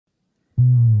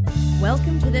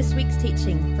Welcome to this week's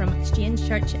teaching from Exchange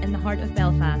Church in the heart of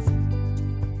Belfast.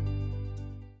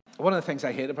 One of the things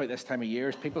I hate about this time of year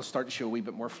is people start to show a wee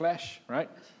bit more flesh, right?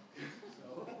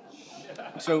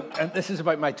 So, and this is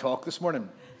about my talk this morning.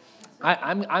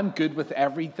 I'm good with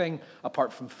everything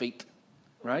apart from feet,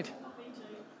 right?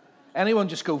 Anyone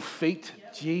just go feet?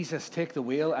 Jesus, take the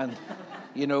wheel. And,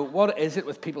 you know, what is it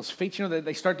with people's feet? You know,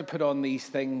 they start to put on these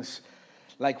things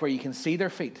like where you can see their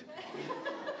feet.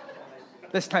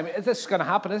 This is going to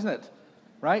happen, isn't it?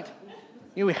 Right?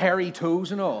 You know, hairy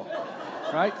toes and all,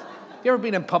 right? You ever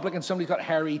been in public and somebody's got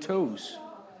hairy toes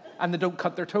and they don't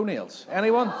cut their toenails?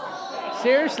 Anyone?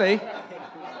 Seriously?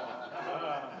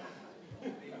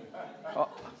 Oh.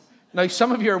 Now,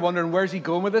 some of you are wondering, where's he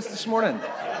going with this morning?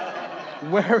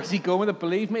 Where is he going with it?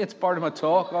 Believe me, it's part of my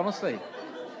talk, honestly.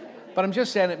 But I'm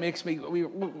just saying it makes me a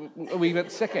wee bit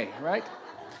sicky, right?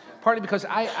 Partly because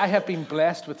I have been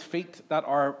blessed with feet that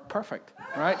are perfect,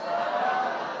 right?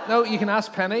 No, you can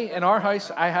ask Penny. In our house,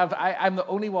 I'm the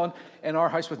only one in our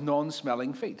house with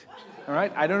non-smelling feet, all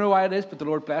right? I don't know why it is, but the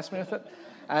Lord blessed me with it.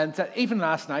 And even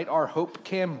last night, our Hope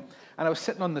came, and I was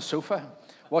sitting on the sofa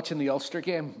watching the Ulster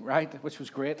game, right, which was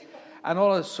great. And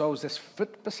all I saw was this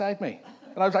foot beside me.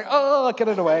 And I was like, oh, get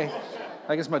it away.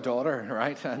 Like it's my daughter,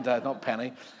 right, and not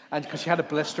Penny. And because she had a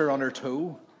blister on her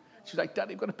toe. She was like,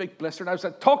 Daddy, I've got a big blister. And I was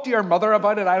like, talk to your mother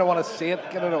about it. I don't want to see it.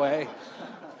 Get it away.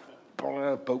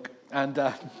 Boke. And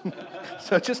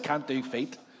so I just can't do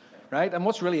feet, right? And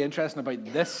what's really interesting about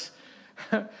this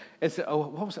is,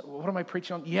 what was it? What am I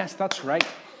preaching on? Yes, that's right.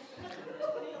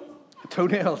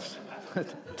 Toenails.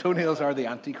 Toenails are the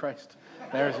Antichrist.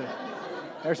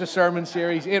 There's a sermon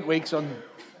series, 8 weeks on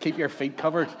keep your feet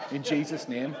covered in Jesus'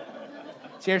 name.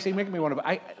 Seriously, making me want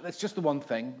to. That's just the one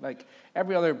thing. Like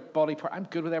every other body part, I'm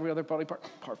good with every other body part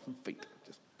apart from feet.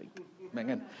 Just feet,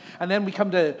 minging. And then we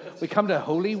come to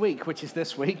Holy Week, which is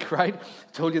this week, right?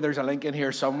 I told you there's a link in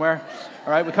here somewhere.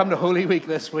 All right, we come to Holy Week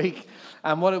this week,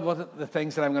 and one of the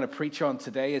things that I'm going to preach on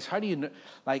today is how do you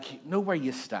know where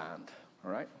you stand?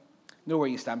 All right, know where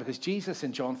you stand, because Jesus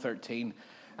in John 13.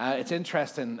 It's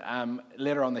interesting.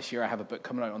 Later on this year, I have a book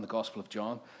coming out on the Gospel of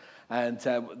John. And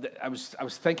I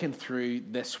was thinking through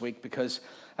this week because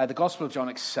the Gospel of John,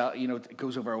 it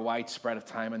goes over a wide spread of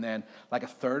time, and then like a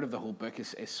third of the whole book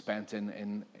is spent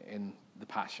in the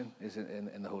Passion, is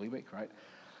in the Holy Week, right?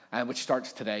 And which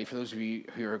starts today. For those of you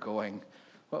who are going,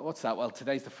 what's that? Well,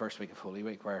 today's the first week of Holy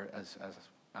Week, where, as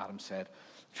Adam said,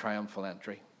 triumphal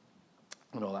entry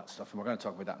and all that stuff. And we're going to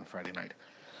talk about that on Friday night.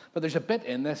 But there's a bit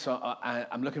in this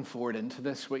I'm looking forward into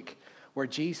this week where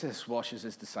Jesus washes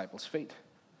his disciples' feet.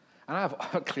 And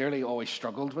I've clearly always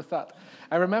struggled with that.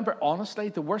 I remember, honestly,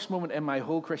 the worst moment in my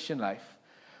whole Christian life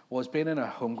was being in a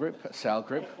home group, a cell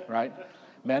group, right,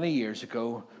 many years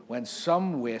ago, when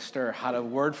some waster had a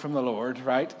word from the Lord,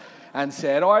 right, and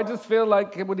said, I just feel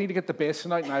like we need to get the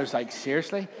basin out. And I was like,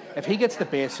 seriously? If he gets the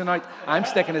basin out, I'm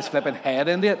sticking his flipping head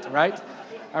into it, right?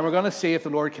 And we're going to see if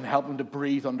the Lord can help him to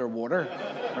breathe underwater,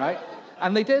 right?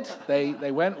 And they did.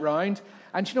 They went round.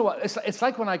 And you know what? It's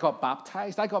like when I got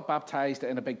baptized. I got baptized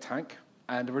in a big tank.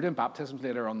 And we're doing baptisms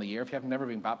later on the year. If you have never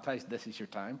been baptized, this is your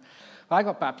time. But I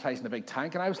got baptized in a big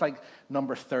tank, and I was like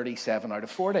number 37 out of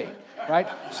 40, right?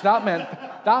 So that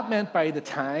meant by the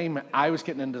time I was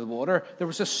getting into the water, there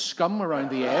was a scum around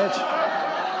the edge,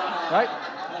 right?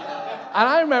 And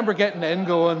I remember getting in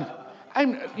going,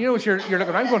 as you're looking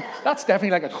around going, that's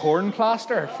definitely like a corn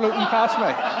plaster floating past me,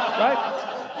 right?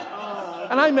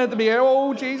 And I meant to be,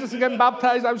 oh, Jesus, I'm getting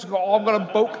baptized. I was going, I'm going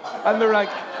to boke. And they're like,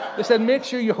 they said, make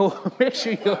sure you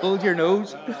hold your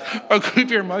nose or keep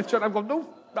your mouth shut. I'm going, no,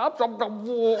 that's all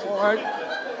right.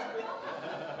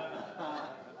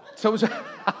 So it's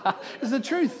the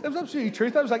truth. It was absolutely the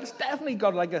truth. I was like, it's definitely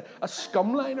got like a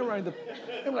scum line around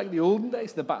like the olden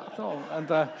days, the bath. And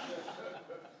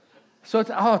so it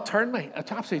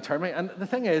absolutely turned me. And the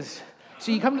thing is,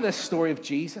 so you come to this story of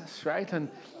Jesus, right? And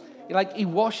he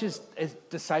washes his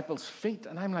disciples' feet.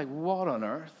 And I'm like, what on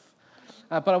earth?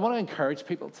 But I want to encourage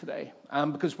people today.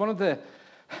 Because one of the...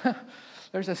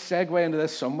 there's a segue into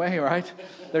this some way, right?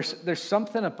 There's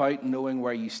something about knowing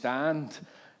where you stand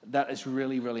that is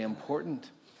really, really important.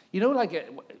 You know, like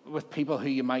with people who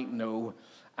you might know,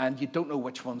 and you don't know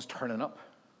which one's turning up. Do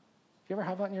you ever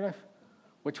have that in your life?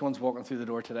 Which one's walking through the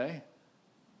door today?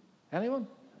 Anyone?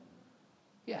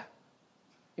 Yeah.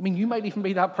 I mean, you might even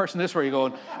be that person. This is where you're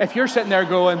going. If you're sitting there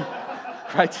going,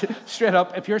 right, straight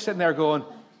up, if you're sitting there going,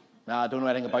 nah, I don't know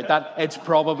anything about that, it's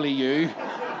probably you.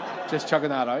 Just chucking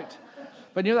that out.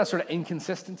 But you know that sort of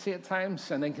inconsistency at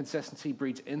times, and inconsistency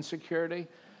breeds insecurity,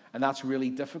 and that's really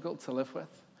difficult to live with.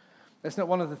 Isn't it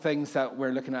one of the things that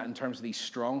we're looking at in terms of these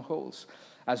strongholds?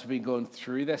 as we've been going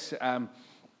through this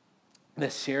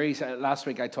this series. Last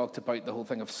week I talked about the whole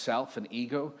thing of self and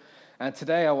ego. And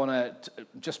today I want to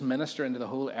just minister into the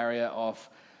whole area of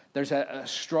there's a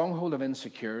stronghold of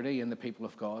insecurity in the people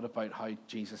of God about how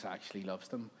Jesus actually loves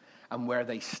them and where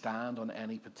they stand on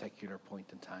any particular point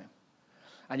in time.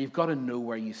 And you've got to know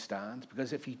where you stand,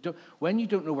 because if you don't, when you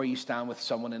don't know where you stand with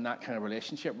someone in that kind of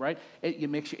relationship, right, it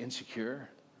makes you insecure.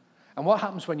 And what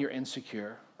happens when you're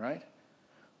insecure, right?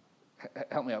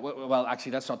 Help me out. Well,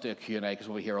 actually, let's not do a Q&A because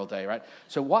we'll be here all day, right?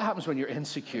 So what happens when you're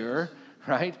insecure,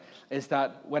 right, is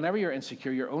that whenever you're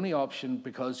insecure, your only option,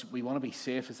 because we want to be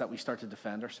safe, is that we start to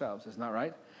defend ourselves. Isn't that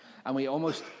right? And we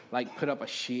almost like put up a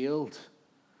shield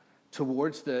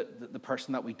towards the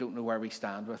person that we don't know where we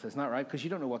stand with. Isn't that right? Because you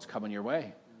don't know what's coming your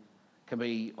way. It can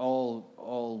be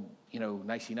all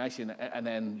nicey, and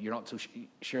then you're not so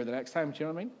sure the next time. Do you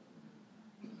know what I mean?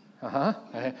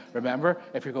 Remember,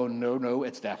 if you're going, no,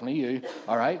 it's definitely you,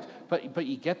 all right? But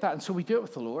you get that, and so we do it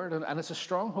with the Lord, and it's a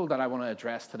stronghold that I want to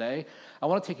address today. I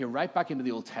want to take you right back into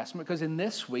the Old Testament, because in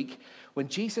this week, when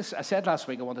Jesus, I said last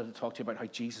week I wanted to talk to you about how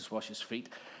Jesus washes feet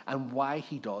and why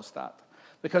he does that.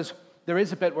 Because there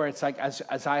is a bit where it's like, as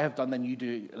I have done, then you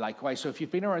do likewise. So if you've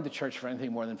been around the church for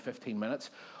anything more than 15 minutes,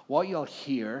 what you'll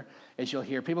hear is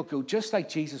people go, just like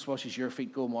Jesus washes your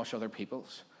feet, go and wash other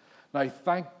people's. Now,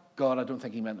 thank God, I don't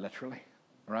think he meant literally,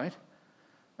 right?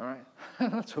 All right,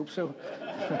 let's hope so.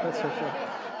 Let's hope so.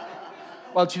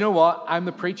 Well, do you know what? I'm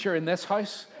the preacher in this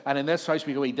house, and in this house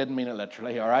we go, he didn't mean it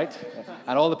literally, all right?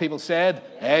 And all the people said,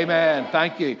 amen,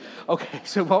 thank you. Okay,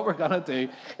 so what we're going to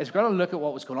do is we're going to look at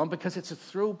what was going on, because it's a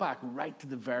throwback right to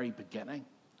the very beginning.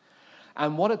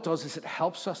 And what it does is it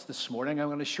helps us this morning. I'm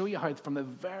going to show you how from the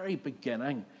very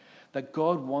beginning that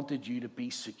God wanted you to be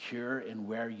secure in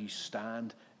where you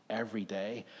stand every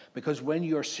day, because when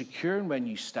you're secure and when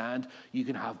you stand, you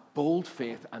can have bold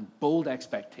faith and bold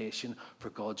expectation for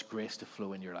God's grace to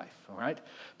flow in your life, all right?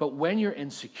 But when you're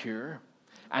insecure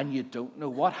and you don't know,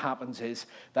 what happens is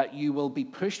that you will be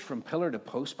pushed from pillar to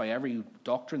post by every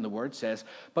doctrine the Word says.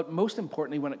 But most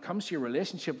importantly, when it comes to your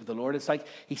relationship with the Lord, it's like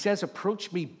he says,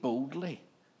 approach me boldly.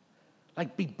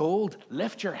 Like, be bold,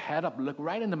 lift your head up, look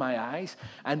right into my eyes,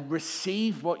 and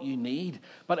receive what you need.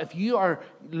 But if you are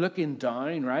looking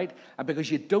down, right, because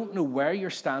you don't know where you're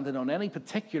standing on any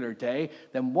particular day,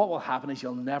 then what will happen is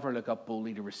you'll never look up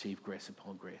boldly to receive grace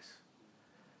upon grace.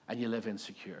 And you live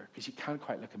insecure, because you can't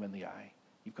quite look him in the eye.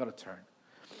 You've got to turn.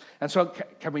 And so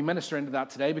can we minister into that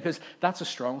today? Because that's a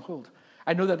stronghold.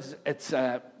 I know that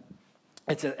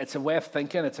it's a way of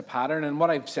thinking, it's a pattern, and what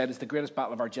I've said is the greatest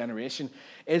battle of our generation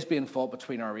is being fought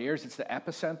between our ears. It's the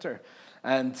epicenter.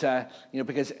 And,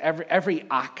 because every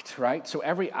act, right, so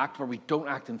every act where we don't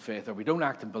act in faith or we don't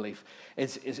act in belief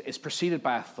is preceded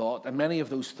by a thought, and many of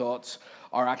those thoughts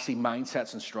are actually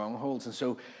mindsets and strongholds. And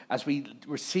so as we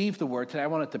receive the word today, I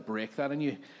wanted to break that in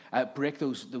you, break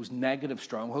those negative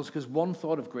strongholds, because one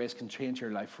thought of grace can change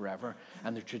your life forever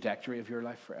and the trajectory of your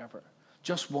life forever.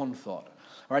 Just one thought.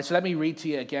 All right, so let me read to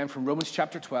you again from Romans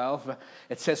chapter 12.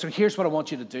 It says, so here's what I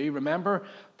want you to do. Remember,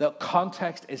 the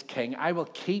context is king. I will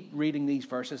keep reading these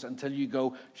verses until you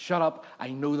go, shut up, I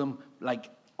know them like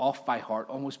off by heart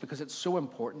almost, because it's so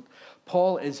important.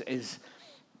 Paul is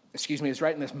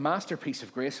writing this masterpiece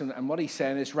of grace, and what he's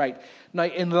saying is, right, now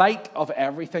in light of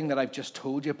everything that I've just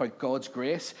told you about God's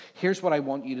grace, here's what I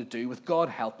want you to do with God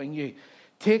helping you.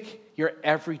 Take your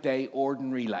everyday,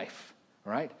 ordinary life,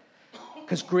 all right?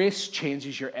 Because grace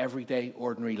changes your everyday,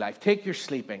 ordinary life. Take your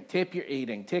sleeping, take your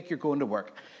eating, take your going to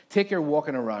work, take your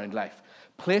walking around life.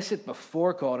 Place it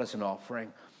before God as an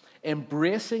offering.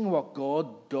 Embracing what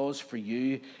God does for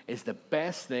you is the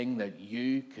best thing that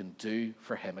you can do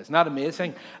for him. Isn't that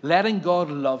amazing? Letting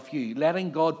God love you, letting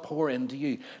God pour into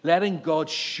you, letting God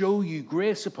show you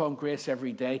grace upon grace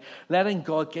every day, letting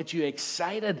God get you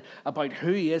excited about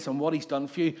who he is and what he's done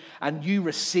for you, and you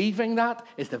receiving that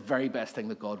is the very best thing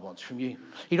that God wants from you.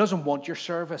 He doesn't want your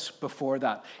service before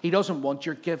that. He doesn't want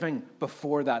your giving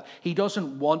before that. He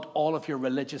doesn't want all of your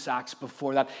religious acts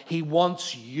before that. He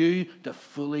wants you to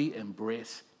fully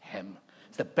embrace him.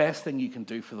 It's the best thing you can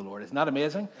do for the Lord. Isn't that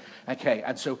amazing? Okay,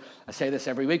 and so I say this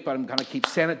every week, but I'm going to keep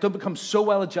saying it. Don't become so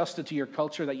well adjusted to your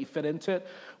culture that you fit into it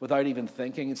without even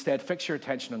thinking. Instead, fix your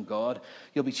attention on God.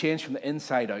 You'll be changed from the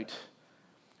inside out.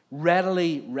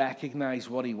 Readily recognize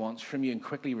what he wants from you and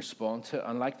quickly respond to it,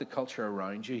 unlike the culture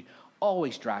around you,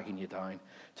 always dragging you down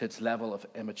to its level of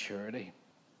immaturity.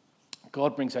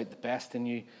 God brings out the best in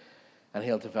you, and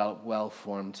he'll develop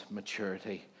well-formed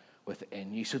maturity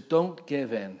within you. So don't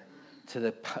give in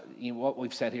to what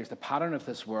we've said here is the pattern of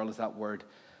this world is that word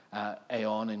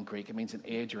aeon in Greek. It means an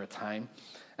age or a time,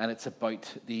 and it's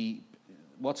about the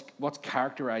what's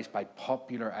characterized by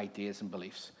popular ideas and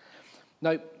beliefs.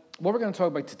 Now, what we're going to talk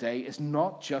about today is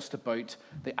not just about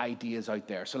the ideas out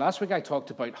there. So last week I talked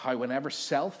about how whenever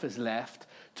self is left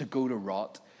to go to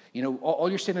rot, all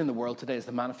you're seeing in the world today is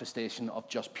the manifestation of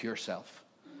just pure self.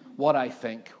 What I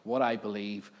think, what I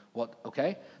believe,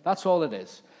 okay? That's all it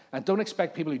is. And don't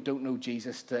expect people who don't know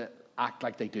Jesus to act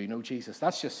like they do know Jesus.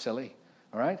 That's just silly,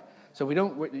 all right? So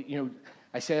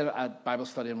I said at Bible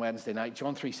study on Wednesday night,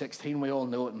 John 3:16, we all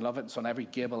know it and love it. It's on every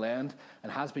gable end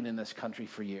and has been in this country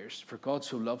for years. For God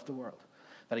so loved the world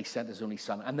that he sent his only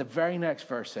son. And the very next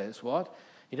verse says what?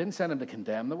 He didn't send him to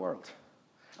condemn the world.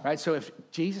 Right? So if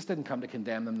Jesus didn't come to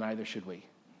condemn them, neither should we.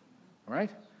 All right?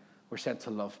 We're sent to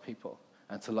love people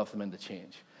and to love them into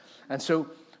change. And so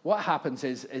what happens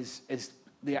is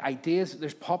the ideas,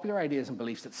 there's popular ideas and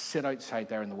beliefs that sit outside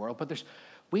there in the world, but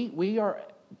we are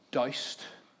doused.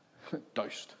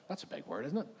 Doused. That's a big word,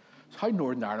 isn't it? So how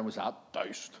Northern Ireland was that?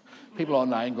 Doused. People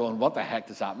online going, what the heck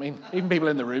does that mean? Even people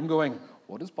in the room going,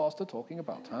 what is Pasta talking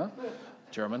about, huh?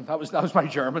 German. That was my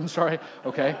German, sorry.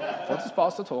 Okay. What is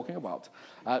Pasta talking about?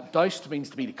 Doused means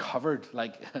to be covered,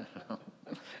 like...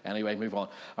 Anyway, move on.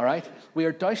 All right? We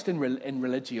are doused in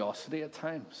religiosity at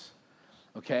times.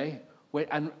 Okay?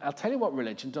 And I'll tell you what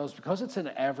religion does. Because it's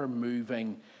an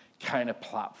ever-moving kind of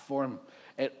platform,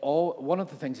 one of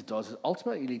the things it does is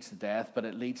ultimately leads to death, but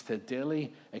it leads to a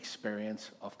daily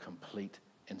experience of complete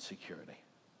insecurity.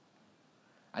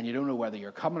 And you don't know whether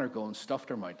you're coming or going,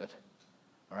 stuffed or mounted.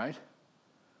 All right?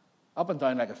 Up and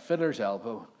down like a fiddler's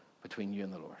elbow between you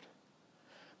and the Lord.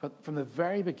 But from the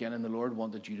very beginning, the Lord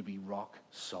wanted you to be rock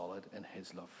solid in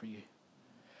his love for you.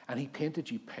 And he painted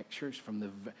you pictures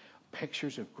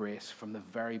pictures of grace from the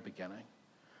very beginning.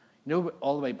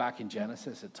 All the way back in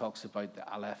Genesis, it talks about the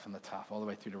Aleph and the Taf, all the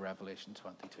way through to Revelation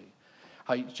 22.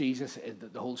 How Jesus,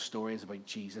 the whole story is about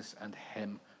Jesus and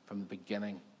him from the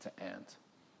beginning to end.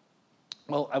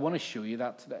 Well, I want to show you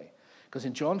that today. Because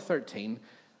in John 13,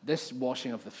 this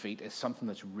washing of the feet is something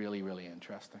that's really, really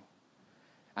interesting.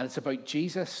 And it's about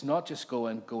Jesus not just go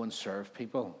and serve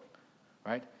people,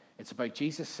 right? It's about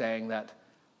Jesus saying that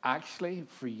actually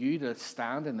for you to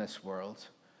stand in this world,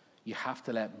 you have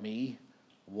to let me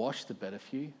wash the bit of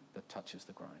you that touches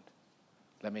the ground.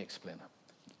 Let me explain it.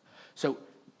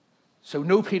 So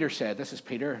no, Peter said, this is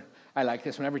Peter. I like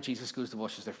this. Whenever Jesus goes to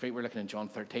wash their feet, we're looking in John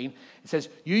 13. It says,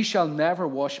 you shall never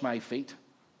wash my feet,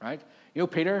 right?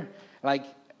 Peter, like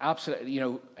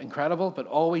absolutely, incredible, but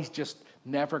always just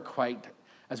never quite,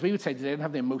 as we would say, they didn't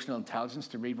have the emotional intelligence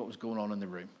to read what was going on in the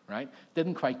room, right?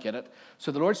 Didn't quite get it.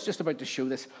 So the Lord's just about to show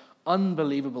this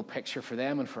unbelievable picture for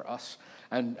them and for us.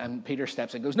 And Peter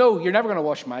steps in and goes, no, you're never going to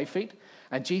wash my feet.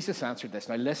 And Jesus answered this.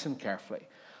 Now listen carefully.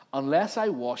 Unless I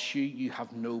wash you, you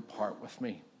have no part with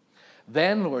me.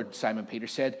 Then Lord Simon Peter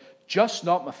said, just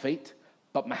not my feet,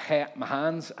 but my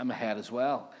hands and my head as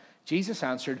well. Jesus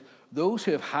answered, those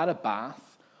who have had a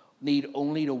bath need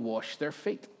only to wash their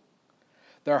feet.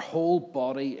 Their whole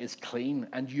body is clean,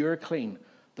 and you're clean,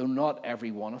 though not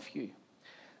every one of you.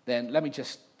 Then let me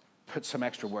just put some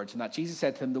extra words in that. Jesus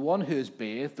said to him, the one who is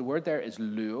bathed, the word there is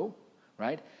luo,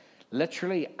 right?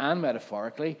 Literally and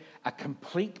metaphorically, a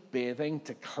complete bathing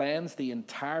to cleanse the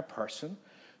entire person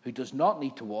who does not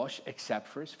need to wash except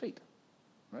for his feet,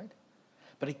 right?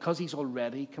 But because he's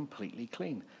already completely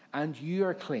clean, and you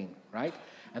are clean, right?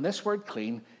 And this word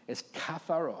clean is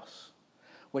katharos,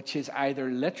 which is either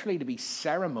literally to be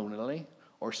ceremonially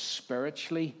or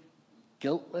spiritually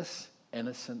guiltless,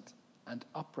 innocent, and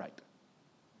upright.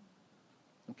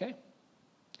 Okay?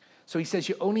 So he says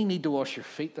you only need to wash your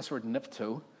feet, this word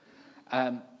nipto,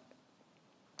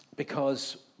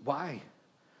 because, why?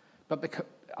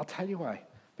 I'll tell you why.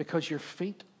 Because your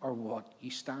feet are what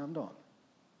you stand on.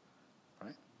 Right?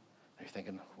 Now you're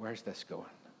thinking, where's this going?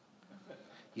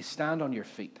 You stand on your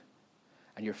feet,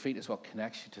 and your feet is what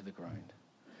connects you to the ground.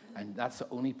 And that's the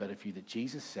only bit of you that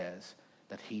Jesus says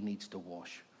that he needs to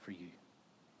wash for you.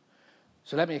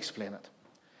 So let me explain it.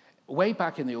 Way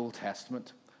back in the Old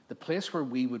Testament, the place where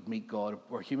we would meet God,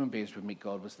 where human beings would meet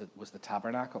God, was the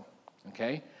tabernacle.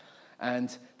 Okay?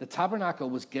 And the tabernacle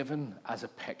was given as a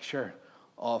picture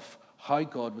of how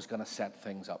God was going to set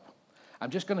things up. I'm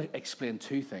just going to explain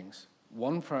two things.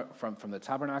 One from the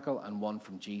tabernacle and one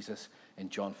from Jesus in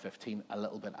John 15, a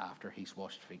little bit after he's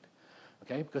washed feet.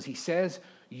 Okay? Because he says,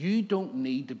 you don't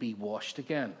need to be washed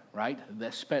again, right?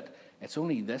 This bit, it's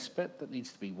only this bit that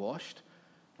needs to be washed,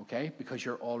 okay? Because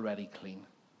you're already clean.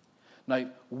 Now,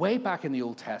 way back in the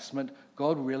Old Testament,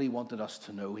 God really wanted us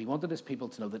to know, he wanted his people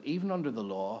to know that even under the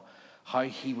law, how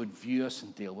he would view us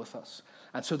and deal with us.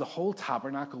 And so the whole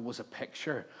tabernacle was a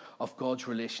picture of God's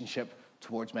relationship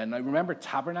towards men. Now remember,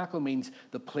 tabernacle means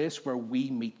the place where we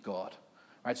meet God.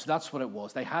 Right, so that's what it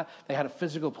was. They had a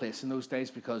physical place in those days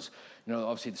because,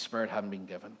 obviously the Spirit hadn't been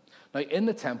given. Now in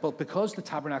the temple, because the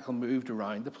tabernacle moved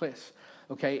around the place,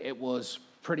 okay, it was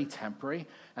pretty temporary,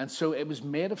 and so it was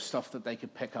made of stuff that they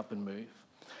could pick up and move.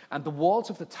 And the walls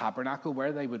of the tabernacle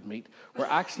where they would meet were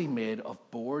actually made of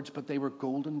boards, but they were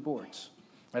golden boards.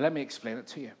 Now let me explain it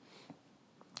to you.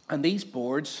 And these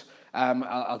boards,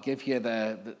 I'll give you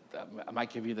I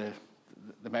might give you the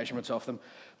measurements of them.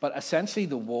 But essentially,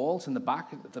 the walls and the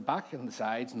back and the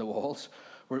sides and the walls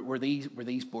were these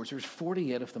boards. There was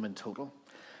 48 of them in total,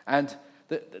 and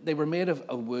they were made of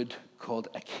a wood called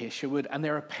acacia wood, and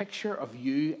they're a picture of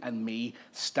you and me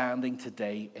standing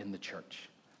today in the church.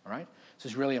 All right, this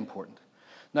is really important.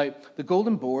 Now, the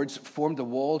golden boards formed the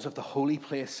walls of the holy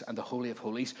place and the Holy of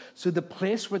Holies. So the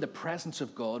place where the presence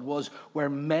of God was, where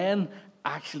men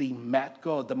actually met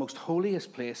God, the most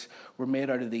holiest place, were made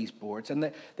out of these boards.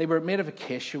 And they were made of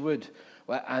acacia wood.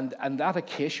 And that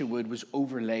acacia wood was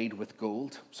overlaid with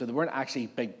gold. So they weren't actually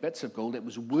big bits of gold. It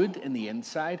was wood in the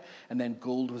inside, and then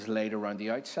gold was laid around the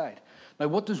outside. Now,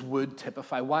 what does wood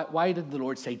typify? Why did the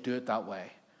Lord say do it that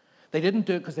way? They didn't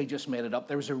do it because they just made it up.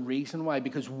 There was a reason why.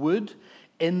 Because wood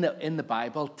in the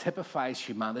Bible typifies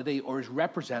humanity, or is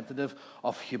representative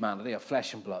of humanity, of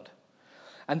flesh and blood.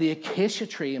 And the acacia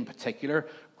tree in particular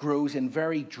grows in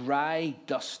very dry,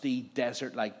 dusty,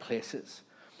 desert-like places.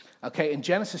 Okay, in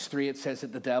Genesis 3, it says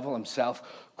that the devil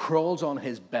himself crawls on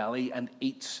his belly and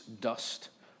eats dust.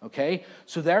 Okay,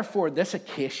 so therefore, this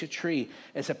acacia tree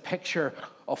is a picture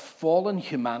of fallen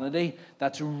humanity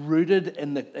that's rooted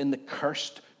in the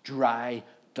cursed, dry,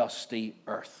 dusty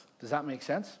earth. Does that make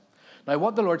sense? Now,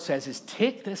 what the Lord says is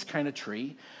take this kind of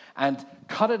tree and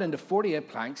cut it into 48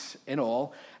 planks in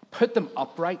all. Put them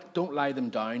upright. Don't lie them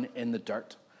down in the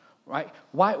dirt. Right?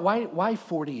 Why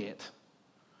 48?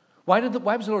 Why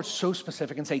was the Lord so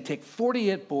specific and say take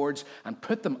 48 boards and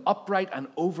put them upright and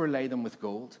overlay them with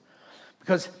gold?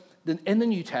 Because in the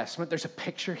New Testament, there's a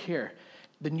picture here.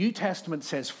 The New Testament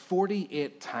says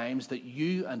 48 times that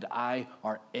you and I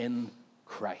are in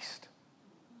Christ.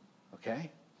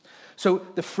 Okay? So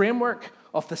the framework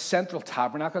of the central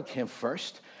tabernacle came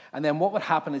first. And then what would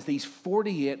happen is these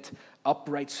 48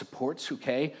 upright supports,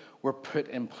 okay, were put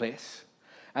in place.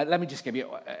 Let me just give you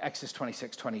Exodus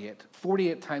 26:28.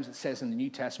 48 times it says in the New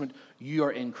Testament, you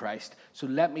are in Christ. So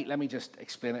let me just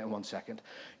explain it in 1 second.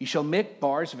 You shall make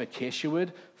bars of acacia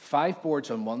wood, 5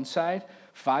 boards on one side,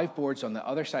 5 boards on the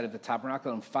other side of the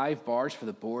tabernacle, and 5 bars for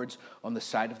the boards on the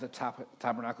side of the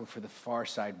tabernacle for the far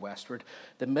side westward.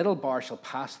 The middle bar shall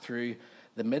pass through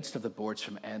the midst of the boards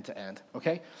from end to end.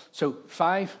 Okay? So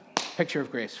 5, picture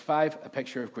of grace. 5, a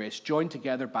picture of grace, joined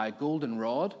together by a golden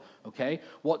rod. Okay?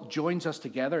 What joins us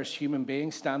together as human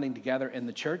beings standing together in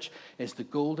the church is the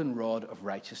golden rod of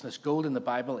righteousness. Gold in the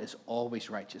Bible is always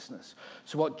righteousness.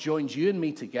 So what joins you and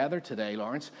me together today,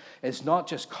 Lawrence, is not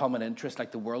just common interest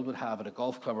like the world would have at a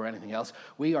golf club or anything else.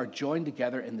 We are joined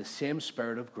together in the same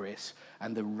spirit of grace,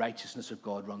 and the righteousness of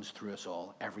God runs through us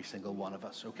all, every single one of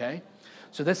us. Okay?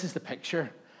 So this is the picture.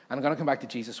 And I'm going to come back to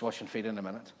Jesus washing feet in a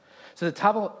minute. So the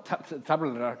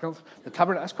tabernacle,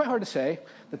 that's quite hard to say.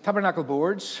 The tabernacle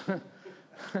boards,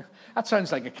 that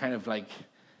sounds like a kind of like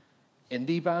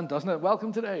indie band, doesn't it?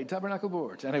 Welcome today, tabernacle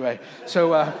boards. Anyway,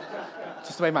 so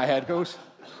just the way my head goes.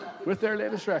 With their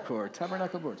latest record,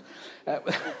 tabernacle boards. Do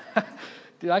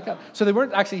you like that? So they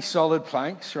weren't actually solid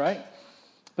planks, right?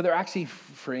 But they're actually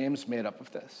frames made up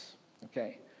of this,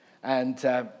 okay?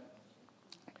 And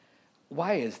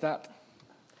why is that?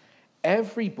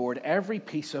 Every board, every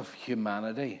piece of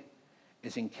humanity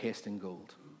is encased in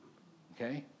gold,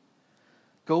 okay?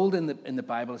 Gold in the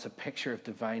Bible is a picture of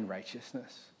divine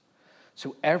righteousness.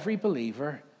 So every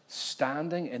believer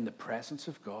standing in the presence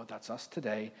of God, that's us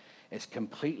today, is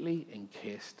completely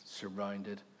encased,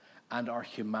 surrounded, and our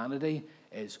humanity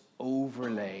is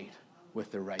overlaid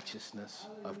with the righteousness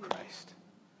of Christ.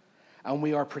 And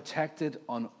we are protected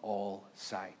on all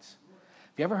sides.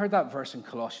 Have you ever heard that verse in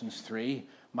Colossians 3?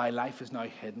 My life is now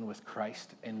hidden with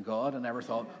Christ in God. And ever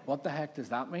thought, what the heck does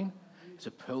that mean? It's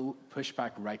a push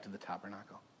back right to the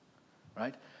tabernacle,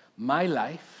 right? My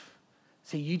life,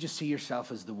 see, you just see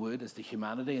yourself as the wood, as the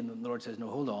humanity, and the Lord says, no,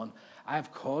 hold on. I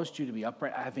have caused you to be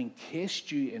upright. I have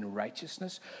encased you in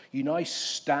righteousness. You now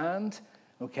stand,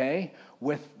 okay,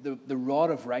 with the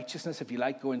rod of righteousness, if you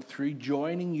like, going through,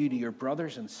 joining you to your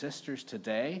brothers and sisters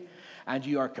today, and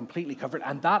you are completely covered.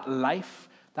 And that life,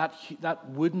 that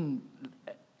wooden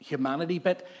humanity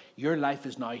bit, your life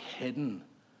is now hidden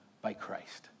by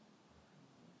Christ.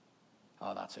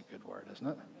 Oh, that's a good word, isn't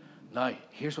it? Now,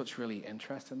 here's what's really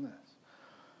interesting in this.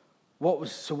 what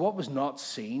was not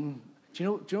seen? Do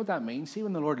you know what that means? See,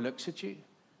 when the Lord looks at you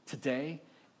today,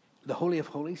 the Holy of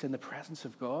Holies, in the presence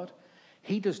of God,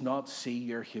 he does not see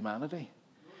your humanity.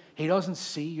 He doesn't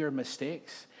see your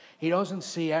mistakes. He doesn't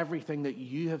see everything that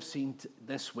you have seen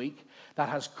this week that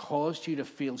has caused you to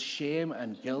feel shame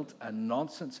and guilt and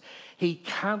nonsense. He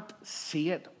can't see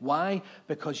it. Why?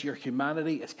 Because your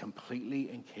humanity is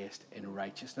completely encased in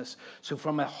righteousness. So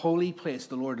from a holy place,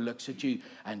 the Lord looks at you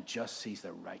and just sees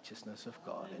the righteousness of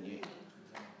God in you.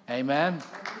 Amen?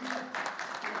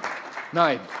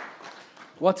 Now,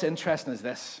 what's interesting is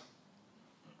this.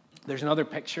 There's another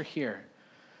picture here.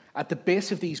 At the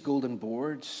base of these golden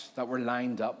boards that were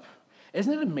lined up,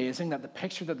 isn't it amazing that the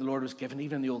picture that the Lord was given,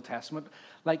 even in the Old Testament,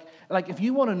 like if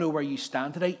you want to know where you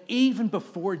stand today, even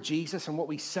before Jesus and what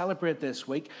we celebrate this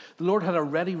week, the Lord had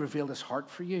already revealed his heart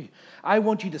for you. I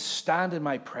want you to stand in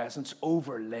my presence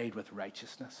overlaid with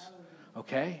righteousness.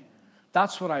 Okay?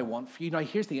 That's what I want for you. Now,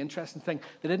 here's the interesting thing.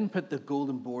 They didn't put the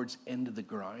golden boards into the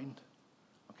ground.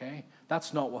 Okay?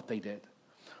 That's not what they did.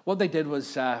 What they did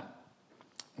was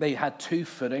they had two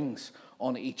footings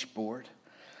on each board.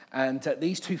 And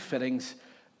these two fittings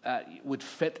would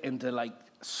fit into like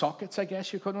sockets, I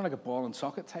guess you could, like a ball and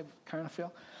socket type kind of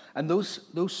feel. And those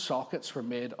sockets were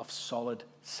made of solid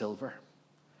silver.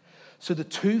 So the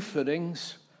two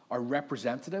footings are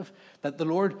representative that the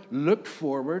Lord looked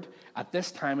forward at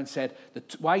this time and said,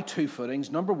 why two footings?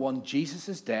 Number one,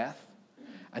 Jesus' death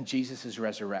and Jesus'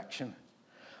 resurrection.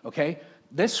 Okay?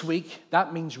 This week,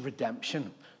 that means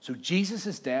redemption. So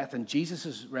Jesus' death and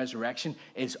Jesus' resurrection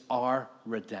is our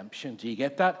redemption. Do you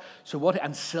get that?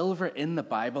 And silver in the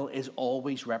Bible is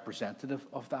always representative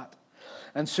of that.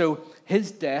 And so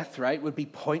his death, right, would be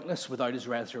pointless without his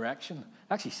resurrection.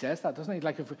 It actually says that, doesn't it?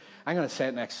 Like I'm going to say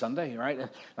it next Sunday, right?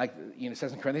 Like, it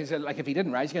says in Corinthians, like if he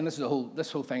didn't rise again, this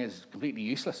whole thing is completely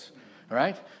useless. All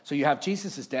right? So you have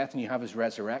Jesus' death and you have his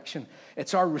resurrection.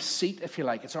 It's our receipt, if you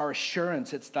like. It's our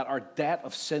assurance. It's that our debt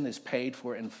of sin is paid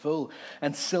for in full.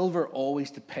 And silver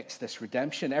always depicts this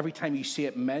redemption. Every time you see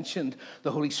it mentioned,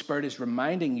 the Holy Spirit is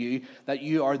reminding you that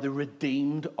you are the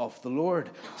redeemed of the Lord.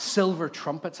 Silver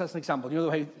trumpets, as an example. You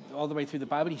know, all the way through the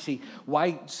Bible, you see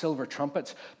why silver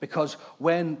trumpets? Because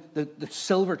when the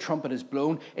silver trumpet is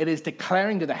blown, it is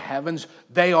declaring to the heavens,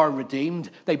 they are redeemed.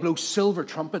 They blow silver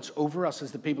trumpets over us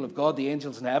as the people of God, the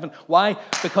angels in heaven. Why?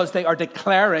 Because they are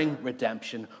declaring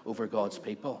redemption over God's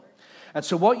people. And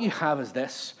so what you have is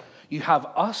this. You have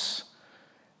us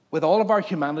with all of our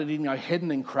humanity now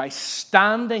hidden in Christ,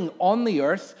 standing on the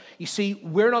earth. You see,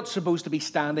 we're not supposed to be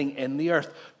standing in the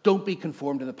earth. Don't be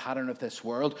conformed to the pattern of this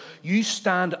world. You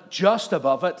stand just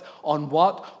above it on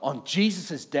what? On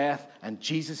Jesus' death and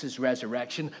Jesus'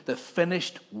 resurrection, the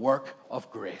finished work of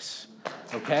grace.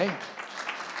 Okay?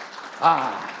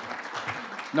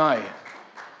 Now,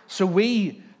 so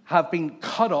we have been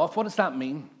cut off. What does that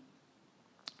mean?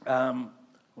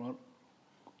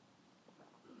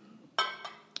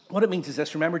 What it means is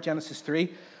this. Remember Genesis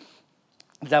 3?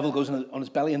 The devil goes on his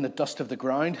belly in the dust of the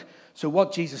ground. So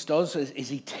what Jesus does is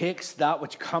he takes that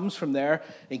which comes from there,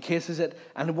 encases it,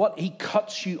 and what he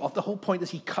cuts you off. The whole point is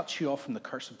he cuts you off from the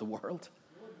curse of the world.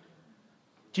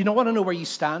 Do you want to know where you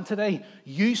stand today?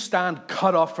 You stand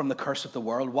cut off from the curse of the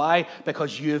world. Why?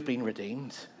 Because you have been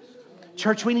redeemed.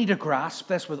 Church, we need to grasp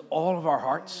this with all of our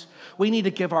hearts. We need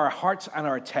to give our hearts and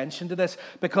our attention to this,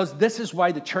 because this is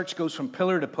why the church goes from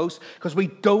pillar to post, because we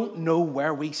don't know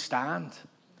where we stand.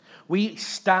 We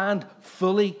stand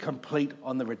fully complete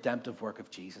on the redemptive work of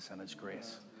Jesus and his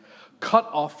grace. Cut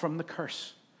off from the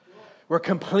curse. We're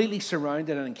completely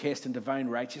surrounded and encased in divine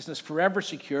righteousness, forever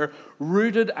secure,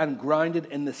 rooted and grounded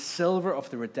in the silver of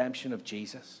the redemption of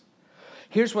Jesus.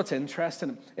 Here's what's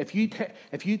interesting. If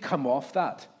you come off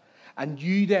that and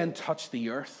you then touch the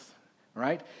earth,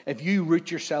 right? If you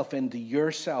root yourself into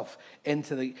yourself,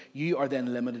 you are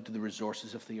then limited to the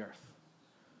resources of the earth.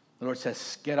 The Lord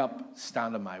says, get up,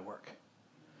 stand in my work.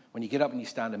 When you get up and you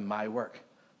stand in my work,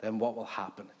 then what will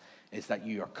happen is that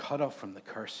you are cut off from the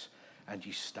curse and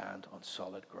you stand on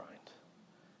solid ground.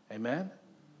 Amen?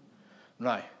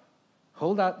 Now,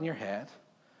 hold that in your head,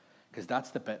 because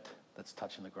that's the bit that's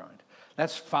touching the ground.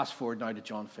 Let's fast forward now to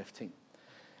John 15.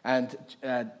 And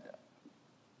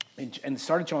in the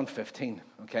start of John 15,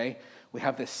 okay, we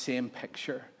have this same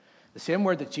picture. The same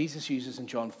word that Jesus uses in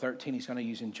John 13, he's going to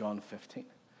use in John 15.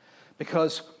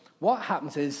 Because what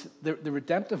happens is the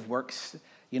redemptive works,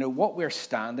 what we're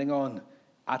standing on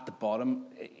at the bottom,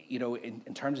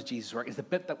 in terms of Jesus' work, is the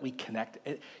bit that we connect.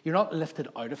 You're not lifted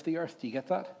out of the earth. Do you get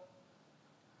that?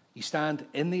 You stand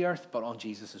in the earth, but on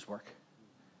Jesus' work.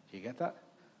 Do you get that?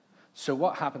 So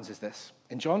what happens is this.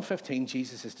 In John 15,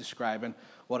 Jesus is describing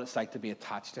what it's like to be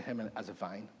attached to him as a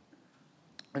vine.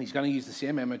 And he's going to use the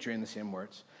same imagery and the same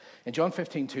words. In John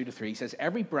 15, 2-3, he says,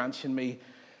 every branch in me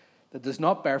that does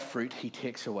not bear fruit, he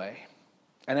takes away.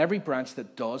 And every branch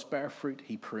that does bear fruit,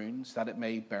 he prunes, that it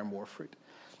may bear more fruit.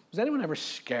 Was anyone ever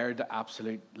scared the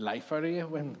absolute life out of you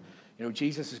when,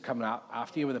 Jesus is coming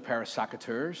after you with a pair of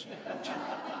secateurs? You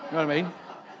know what I mean?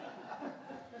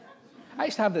 I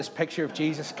used to have this picture of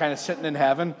Jesus kind of sitting in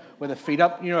heaven with his feet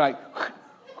up,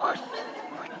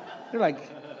 like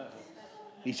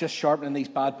he's just sharpening these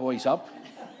bad boys up,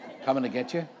 coming to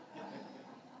get you.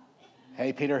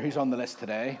 Hey, Peter, who's on the list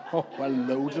today? Oh, well,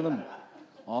 loads of them.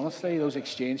 Honestly, those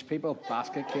exchange people,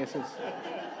 basket cases.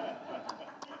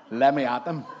 Let me at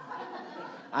them.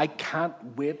 I can't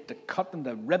wait to cut them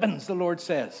to ribbons, the Lord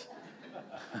says.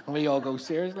 We all go,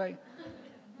 seriously?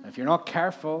 If you're not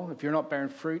careful, if you're not bearing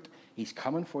fruit, he's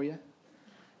coming for you.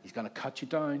 He's going to cut you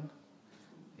down.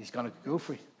 He's going to go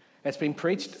for you. It's been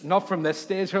preached, not from this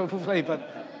stage, hopefully,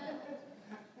 but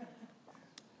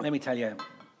let me tell you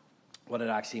what it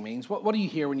actually means. What do you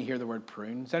hear when you hear the word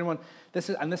prune? Does anyone, this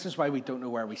is why we don't know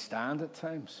where we stand at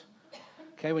times.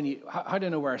 Okay, how do I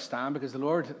know where I stand? Because the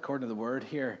Lord, according to the word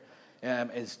here,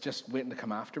 is just waiting to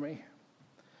come after me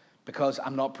because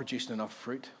I'm not producing enough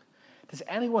fruit. Does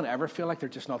anyone ever feel like they're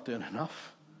just not doing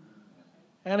enough?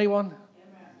 Anyone? Amen.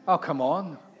 Oh, come on.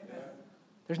 Amen.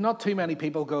 There's not too many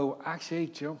people go, actually,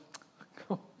 Joe.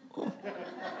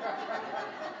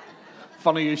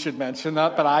 Funny you should mention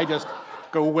that, but I just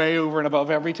go way over and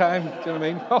above every time. Do you know what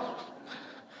I mean? Oh,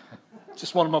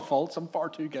 just one of my faults. I'm far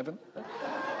too given.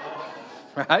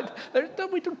 Right?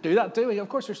 We don't do that, do we? Of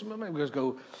course, there's some people who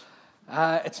go,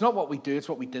 it's not what we do, it's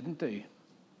what we didn't do.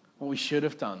 What we should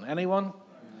have done. Anyone?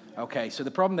 Okay, so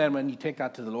the problem then when you take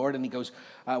that to the Lord and he goes,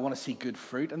 I want to see good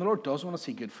fruit. And the Lord does want to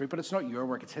see good fruit, but it's not your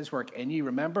work, it's his work in you.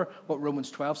 Remember what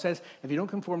Romans 12 says? If you don't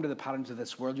conform to the patterns of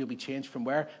this world, you'll be changed from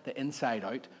where? The inside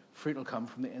out. Fruit will come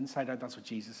from the inside out. That's what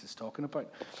Jesus is talking about.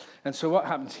 And so what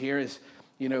happens here is,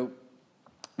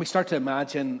 we start to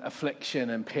imagine affliction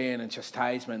and pain and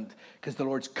chastisement because the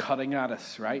Lord's cutting at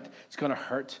us, right? It's going to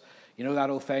hurt. You know that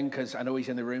old thing? Because I know he's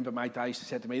in the room, but my dad used to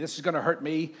say to me, this is going to hurt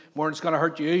me more than it's going to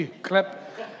hurt you. Clip.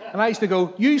 And I used to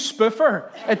go, you spoofer.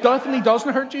 It definitely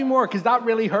doesn't hurt you more because that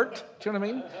really hurt. Do you know what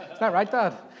I mean? Is that right,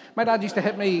 Dad? My dad used to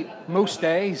hit me most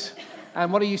days.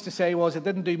 And what he used to say was, it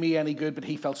didn't do me any good, but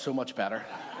he felt so much better.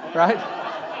 Right?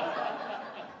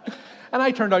 And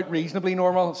I turned out reasonably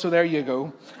normal, so there you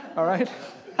go. All right?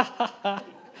 I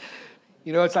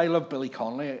love Billy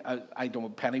Connolly. I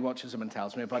don't, Penny watches him and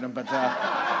tells me about him, but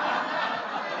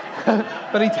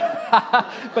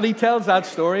but he tells that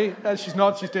story. She's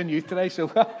doing youth today, so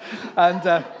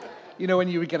and when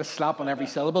you would get a slap on every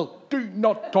syllable, do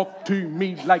not talk to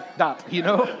me like that. We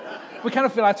kind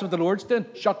of feel that's what the Lord's doing.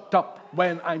 Shut up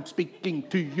when I'm speaking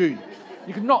to you.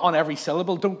 You can not on every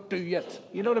syllable, don't do it.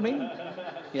 You know what I mean?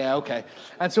 Yeah, okay.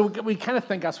 And so we kind of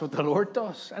think that's what the Lord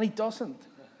does, and he doesn't.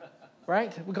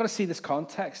 Right? We've got to see this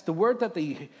context. The word that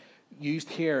they used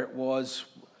here was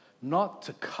not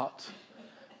to cut,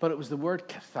 but it was the word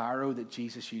katharo that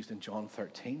Jesus used in John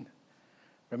 13.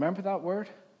 Remember that word?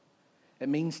 It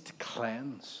means to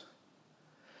cleanse.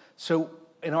 So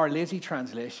in our lazy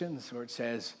translations, where it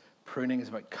says pruning is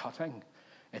about cutting,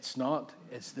 it's not.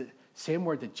 It's the same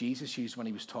word that Jesus used when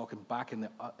he was talking back in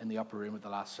the upper room at the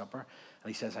Last Supper.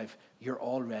 And he says, you're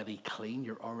already clean.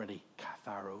 You're already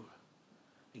katharo.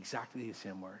 Exactly the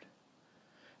same word.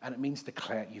 And it means to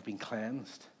cleanse. You've been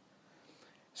cleansed.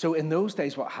 So in those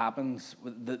days, what happens,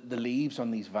 the leaves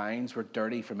on these vines were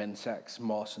dirty from insects,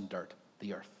 moss and dirt,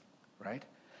 the earth, right?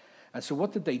 And so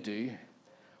what did they do?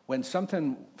 When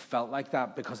something felt like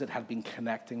that, because it had been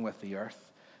connecting with the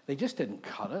earth, they just didn't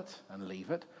cut it and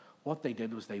leave it. What they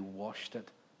did was they washed it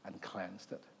and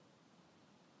cleansed it.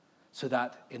 So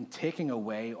that in taking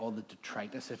away all the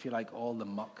detritus, if you like, all the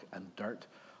muck and dirt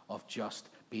of just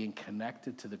being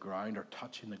connected to the ground or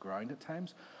touching the ground at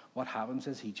times, what happens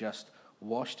is he just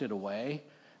washed it away.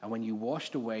 And when you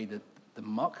washed away the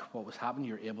muck, what was happening,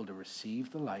 you're able to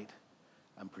receive the light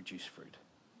and produce fruit.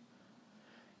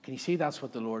 Can you see that's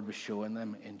what the Lord was showing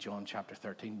them in John chapter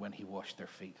 13 when he washed their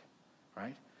feet,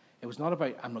 right? It was not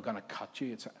about, I'm not going to cut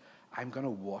you. It's, I'm going to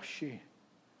wash you.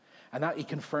 And that he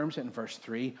confirms it in verse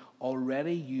 3.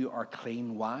 Already you are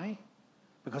clean. Why?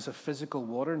 Because of physical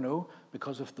water? No,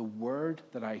 because of the word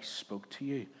that I spoke to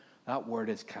you. That word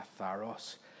is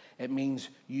katharos. It means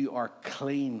you are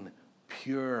clean,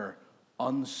 pure,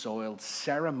 unsoiled,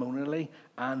 ceremonially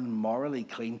and morally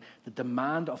clean. The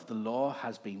demand of the law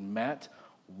has been met.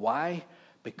 Why?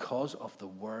 Because of the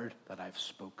word that I've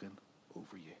spoken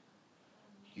over you.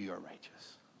 you are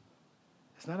righteous.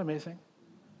 Isn't that amazing?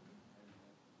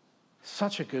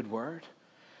 Such a good word.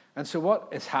 And so what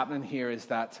is happening here is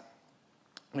that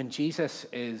when Jesus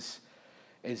well,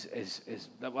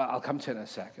 I'll come to it in a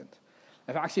second.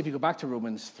 If you go back to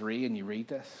Romans 3 and you read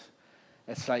this,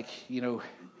 it's like,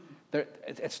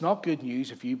 it's not good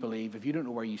news if you don't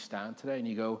know where you stand today and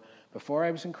you go, before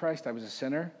I was in Christ, I was a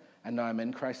sinner, and now I'm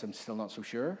in Christ, I'm still not so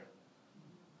sure.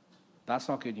 That's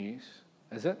not good news,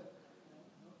 is it?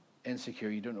 Insecure,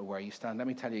 you don't know where you stand. Let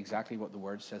me tell you exactly what the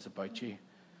word says about you,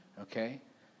 okay?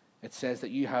 It says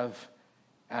that you have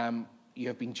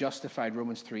been justified,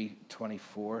 Romans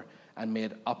 3:24, and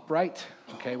made upright.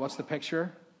 Okay, what's the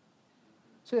picture?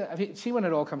 So, see when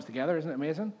it all comes together, isn't it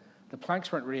amazing? The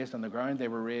planks weren't raised on the ground, they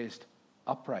were raised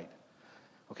upright.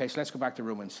 Okay, so let's go back to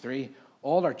Romans 3.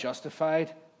 All are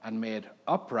justified and made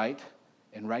upright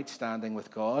in right standing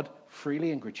with God,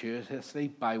 freely and gratuitously,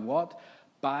 by what?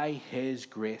 By his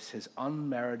grace, his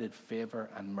unmerited favor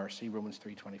and mercy, Romans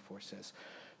 3:24 says,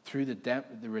 through the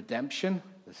redemption,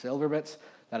 the silver bits,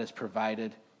 that is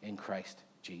provided in Christ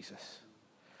Jesus.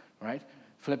 Right?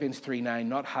 Philippians 3:9,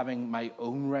 not having my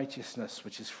own righteousness,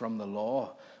 which is from the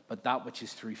law, but that which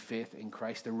is through faith in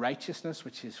Christ. The righteousness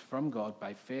which is from God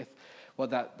by faith. Well,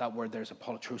 that word there's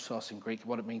apolutrosos in Greek.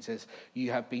 What it means is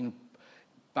you have been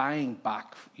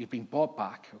you've been bought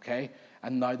back, okay?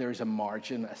 And now there's a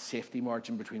margin, a safety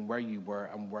margin between where you were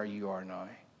and where you are now.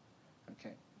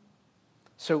 Okay.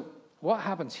 So what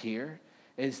happens here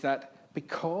is that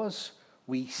because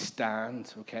we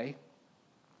stand, okay,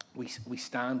 we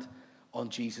stand on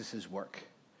Jesus' work,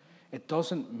 it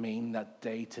doesn't mean that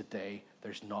day to day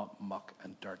there's not muck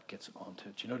and dirt gets onto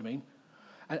it. Do you know what I mean?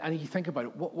 And you think about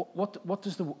it.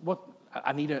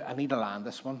 I need to land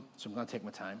this one, so I'm going to take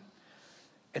my time.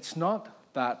 It's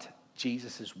not that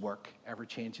Jesus' work ever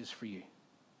changes for you.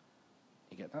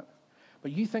 You get that?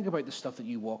 But you think about the stuff that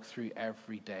you walk through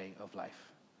every day of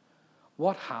life.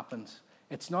 What happens?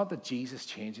 It's not that Jesus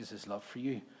changes his love for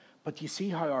you, but you see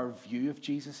how our view of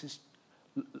Jesus'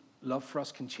 love for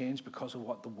us can change because of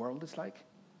what the world is like?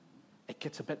 It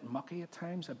gets a bit mucky at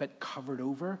times, a bit covered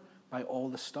over by all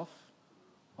the stuff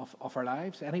of our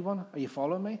lives. Anyone? Are you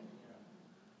following me?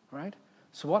 Right?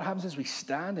 So what happens is we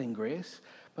stand in grace,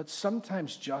 but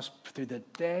sometimes just through the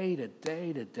day to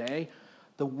day to day,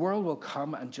 the world will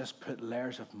come and just put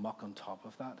layers of muck on top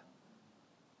of that.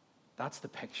 That's the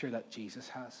picture that Jesus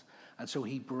has. And so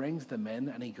he brings them in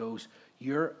and he goes,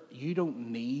 you don't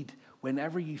need,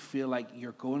 whenever you feel like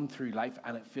you're going through life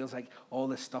and it feels like all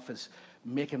this stuff is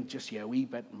making just you a wee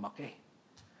bit mucky,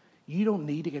 you don't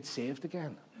need to get saved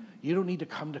again. You don't need to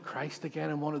come to Christ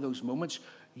again in one of those moments.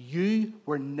 You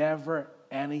were never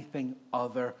anything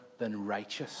other than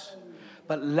righteous.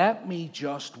 But let me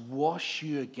just wash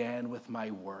you again with my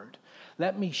word.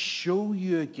 Let me show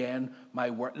you again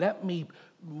my word. Let me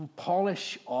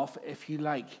polish off, if you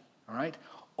like, all right,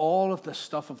 all of the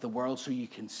stuff of the world so you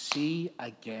can see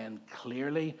again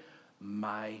clearly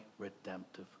my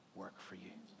redemptive work for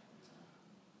you.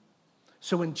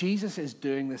 So when Jesus is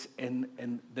doing this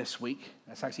in this week,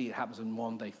 it happens on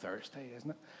Monday, Thursday,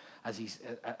 isn't it? As he's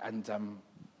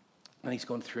and he's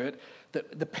going through it.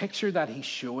 The picture that he's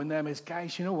showing them is,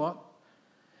 guys, you know what?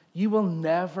 You will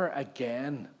never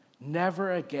again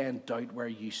doubt where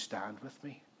you stand with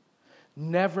me.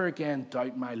 Never again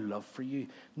doubt my love for you.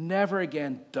 Never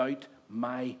again doubt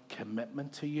my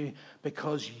commitment to you,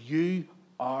 because you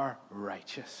are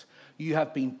righteous. You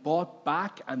have been bought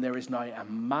back, and there is now a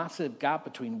massive gap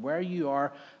between where you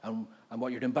are and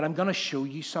what you're doing. But I'm going to show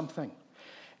you something.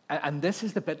 And this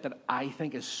is the bit that I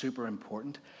think is super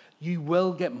important. You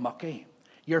will get mucky.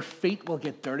 Your feet will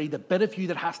get dirty. The bit of you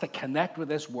that has to connect with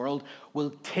this world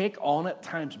will take on at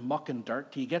times muck and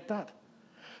dirt. Do you get that?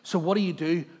 So what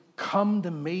do? Come to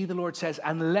me, the Lord says,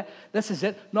 and this is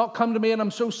it. Not come to me and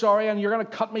I'm so sorry and you're going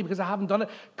to cut me because I haven't done it.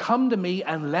 Come to me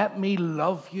and let me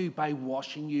love you by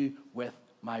washing you with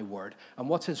my word. And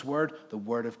what's his word? The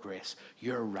word of grace.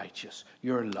 You're righteous.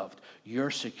 You're loved. You're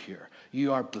secure.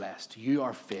 You are blessed. You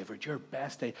are favored. Your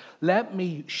best day. Let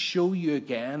me show you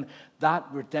again that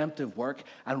redemptive work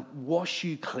and wash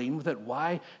you clean with it.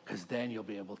 Why? Because then you'll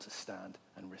be able to stand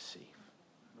and receive.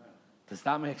 Does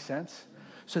that make sense?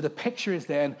 So the picture is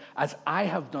then, as I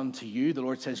have done to you, the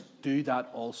Lord says, do that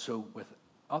also with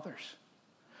others.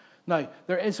 Now,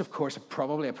 there is, of course,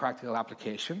 probably a practical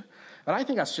application, but I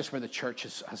think that's just where the church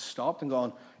has stopped and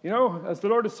gone, as the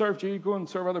Lord has served you, go and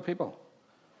serve other people.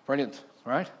 Brilliant,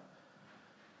 right?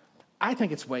 I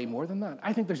think it's way more than that.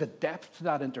 I think there's a depth to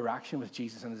that interaction with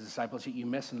Jesus and his disciples that you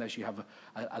miss unless you have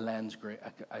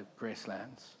a grace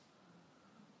lens.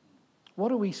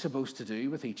 What are we supposed to do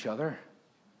with each other?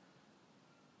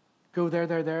 Go there,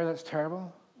 that's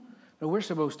terrible. No, we're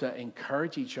supposed to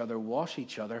encourage each other, wash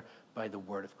each other by the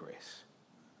word of grace.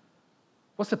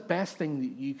 What's the best thing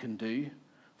that you can do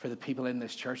for the people in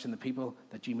this church and the people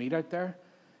that you meet out there?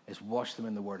 Is wash them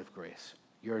in the word of grace.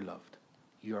 You're loved.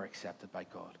 You're accepted by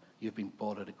God. You've been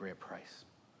bought at a great price.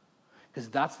 Because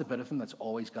that's the bit of them that's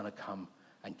always going to come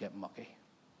and get mucky.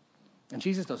 And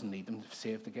Jesus doesn't need them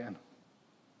saved again.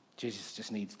 Jesus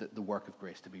just needs the work of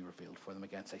grace to be revealed for them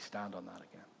again. Say, stand on that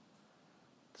again.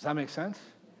 Does that make sense?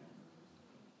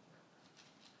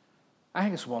 I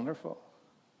think it's wonderful.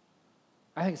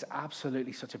 I think it's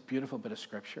absolutely such a beautiful bit of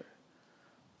scripture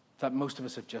that most of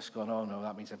us have just gone, oh no,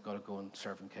 that means I've got to go and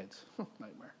serving kids.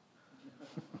 Nightmare.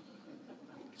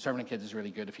 Serving kids is really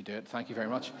good if you do it. Thank you very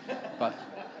much. But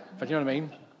you know what I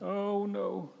mean? Oh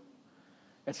no.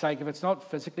 It's like if it's not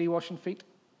physically washing feet,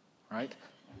 right?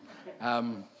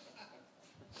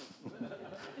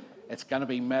 It's going to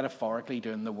be metaphorically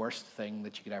doing the worst thing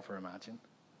that you could ever imagine,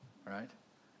 right?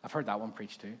 I've heard that one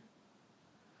preached too.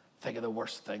 Think of the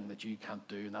worst thing that you can't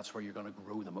do, and that's where you're going to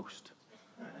grow the most.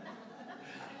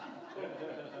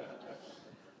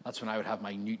 That's when I would have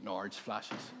my Newton Ards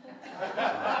flashes.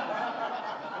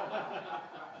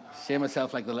 See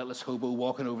myself like the littlest hobo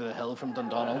walking over the hill from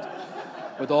Dundonald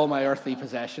with all my earthly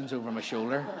possessions over my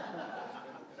shoulder.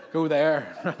 Go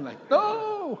there. I'm like,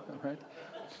 no! Right?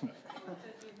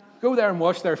 Go there and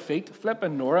wash their feet.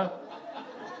 Flipping Nora.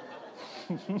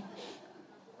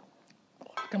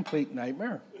 Complete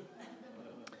nightmare.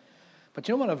 But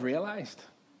you know what I've realized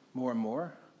more and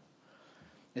more?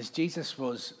 Is Jesus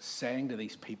was saying to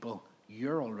these people,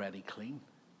 you're already clean.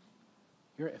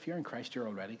 If you're in Christ, you're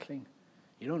already clean.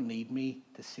 You don't need me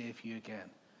to save you again.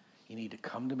 You need to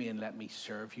come to me and let me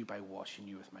serve you by washing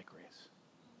you with my grace.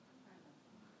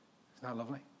 Isn't that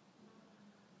lovely?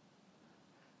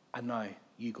 And now,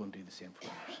 you go and do the same for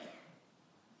others.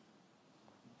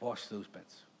 Wash those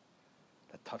bits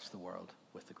that touch the world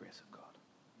with the grace of God.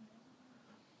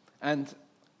 And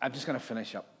I'm just going to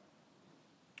finish up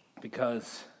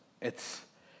because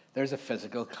there's a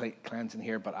physical cleansing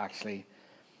here, but actually,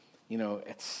 you know,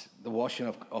 it's the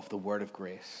washing of the word of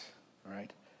grace, all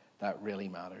right? That really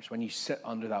matters. When you sit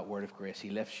under that word of grace, he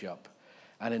lifts you up.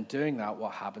 And in doing that,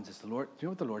 what happens is the Lord, do you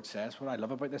know what the Lord says? What I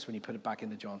love about this when you put it back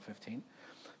into John 15?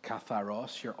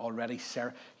 Katharos, you're already,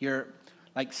 you're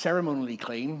like ceremonially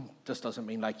clean. Just doesn't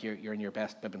mean like you're in your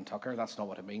best bib and tucker. That's not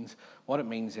what it means. What it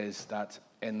means is that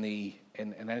in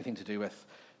anything to do with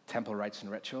temple rites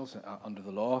and rituals under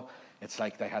the law, it's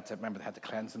like they had to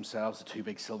cleanse themselves, the 2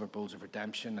 big silver bowls of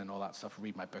redemption and all that stuff.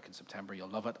 Read my book in September, you'll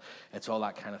love it. It's all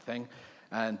that kind of thing.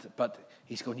 But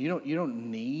he's going, you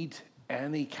don't need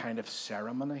any kind of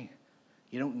ceremony.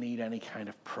 You don't need any kind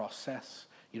of process.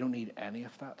 You don't need any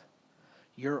of that.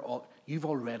 You've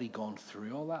already gone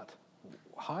through all that.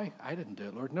 How? I didn't do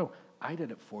it, Lord. No, I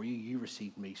did it for you. You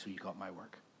received me, so you got my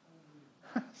work.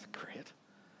 That's great.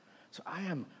 So I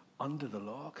am under the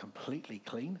law, completely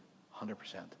clean, 100%.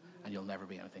 And you'll never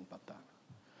be anything but that.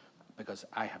 Because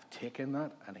I have taken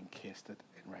that and encased it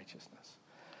in righteousness.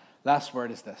 Last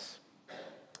word is this.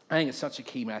 I think it's such a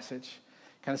key message.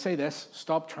 Can I say this?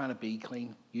 Stop trying to be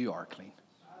clean. You are clean.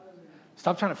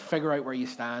 Stop trying to figure out where you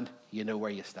stand. You know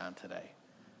where you stand today.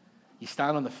 You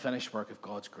stand on the finished work of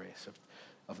God's grace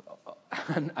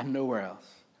and nowhere else.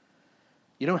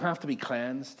 You don't have to be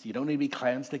cleansed. You don't need to be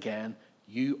cleansed again.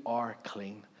 You are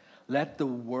clean. Let the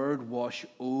word wash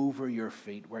over your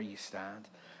feet where you stand,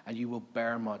 and you will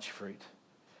bear much fruit.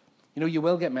 You know, you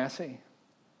will get messy.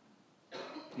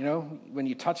 You know, when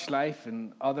you touch life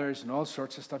and others and all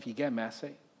sorts of stuff, you get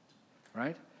messy,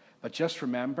 right? But just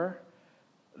remember,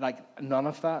 like, none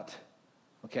of that,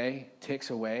 okay, takes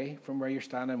away from where you're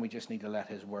standing. We just need to let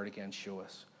his word again show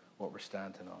us what we're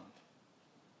standing on.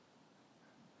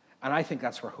 And I think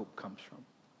that's where hope comes from.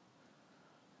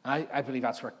 I believe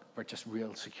that's where just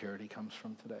real security comes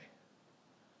from today.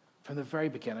 From the very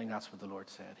beginning, that's what the Lord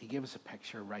said. He gave us a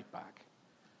picture right back.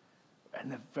 In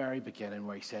the very beginning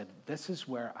where he said, this is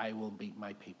where I will meet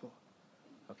my people.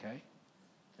 Okay?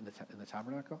 In the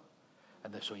tabernacle.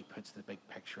 And so he puts the big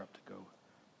picture up to go.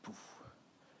 Poof.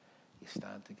 You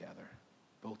stand together,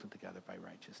 bolted together by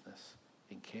righteousness,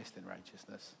 encased in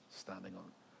righteousness, standing on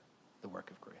the work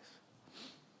of grace.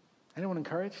 Anyone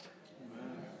encouraged?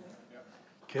 Amen.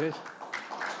 Good.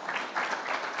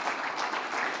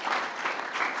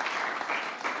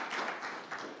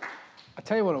 I'll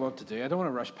tell you what I want to do. I don't want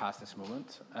to rush past this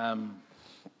moment. I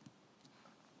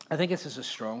think this is a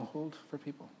stronghold for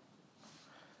people.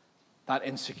 That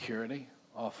insecurity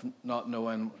of not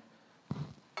knowing. Do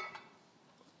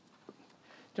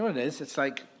you know what it is? It's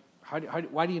like,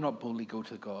 why do you not boldly go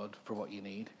to God for what you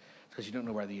need? because you don't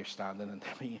know whether you're standing, and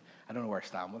I mean, I don't know where I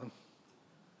stand with him.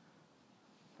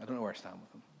 I don't know where I stand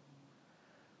with him.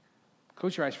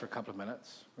 Close your eyes for a couple of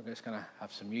minutes. We're just going to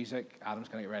have some music. Adam's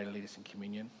going to get ready to lead us in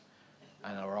communion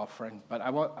and our offering. But I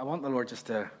want the Lord just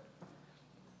to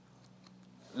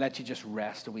let you just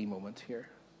rest a wee moment here.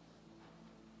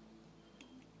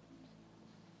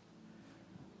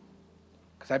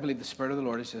 Because I believe the Spirit of the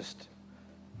Lord is just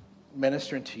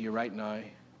ministering to you right now.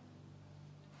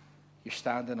 You're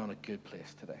standing on a good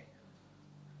place today.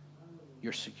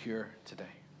 You're secure today.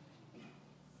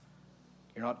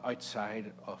 You're not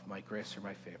outside of my grace or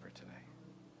my favor today.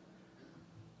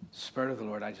 Spirit of the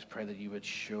Lord, I just pray that you would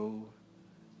show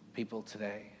people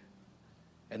today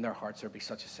in their hearts there be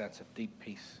such a sense of deep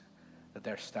peace that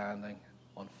they're standing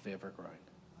on favor ground.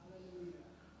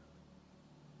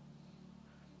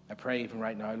 I pray even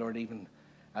right now, Lord, even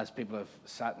as people have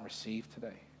sat and received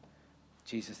today,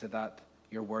 Jesus, that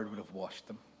your word would have washed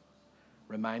them,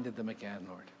 reminded them again,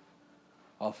 Lord,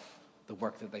 of the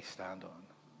work that they stand on.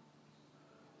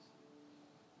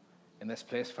 In this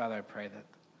place, Father, I pray that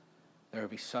there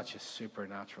would be such a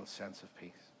supernatural sense of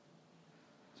peace,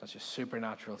 such a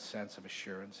supernatural sense of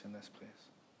assurance in this place.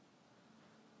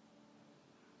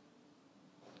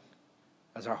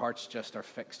 As our hearts just are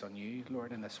fixed on you,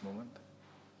 Lord, in this moment,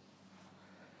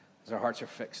 as our hearts are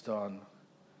fixed on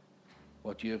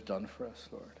what you have done for us,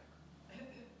 Lord.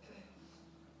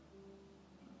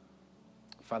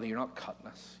 Father, you're not cutting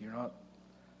us. You're not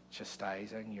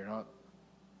chastising. You're not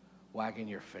wagging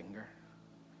your finger.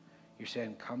 You're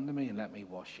saying, come to me and let me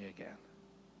wash you again.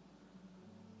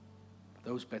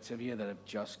 Those bits of you that have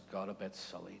just got a bit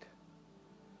sullied,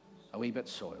 a wee bit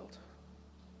soiled,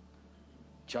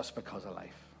 just because of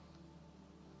life.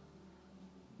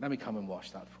 Let me come and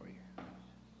wash that for you.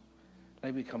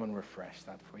 Let me come and refresh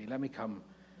that for you. Let me come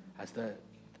as the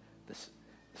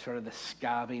sort of the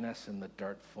scabbiness and the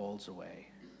dirt falls away,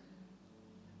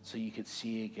 so you could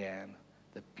see again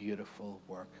the beautiful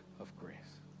work of grace.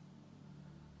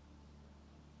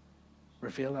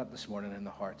 Reveal that this morning in the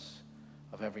hearts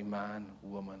of every man,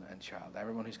 woman, and child,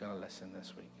 everyone who's going to listen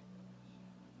this week,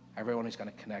 everyone who's going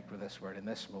to connect with this word in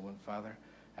this moment. Father,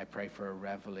 I pray for a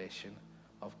revelation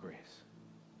of grace.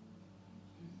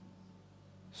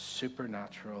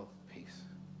 Supernatural peace.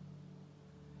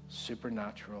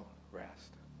 Supernatural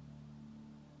rest.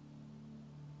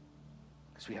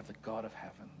 Because we have the God of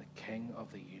heaven, the King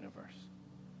of the universe,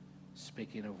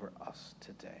 speaking over us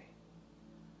today.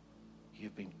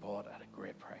 You've been bought at a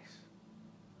great price.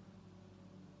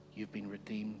 You've been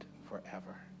redeemed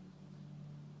forever.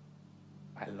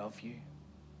 I love you.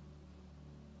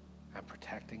 I'm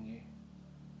protecting you.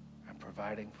 I'm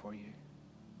providing for you.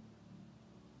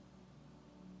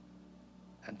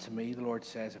 And to me, the Lord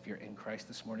says, if you're in Christ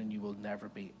this morning, you will never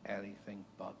be anything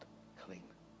but clean.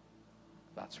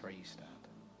 That's where you stand.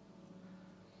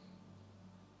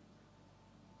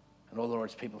 And all the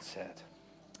Lord's people said,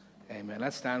 amen.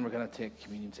 Let's stand. We're going to take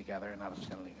communion together, and Adam's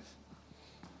going to lead us.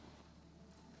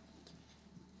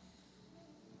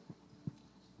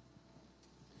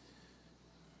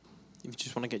 If you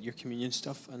just want to get your communion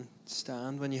stuff and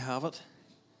stand when you have it.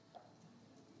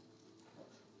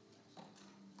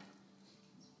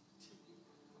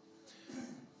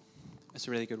 It's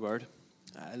a really good word.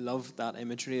 I love that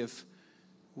imagery of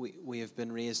we have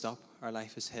been raised up. Our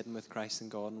life is hidden with Christ in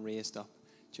God and raised up.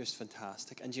 Just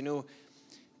fantastic. And you know,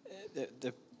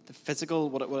 the physical,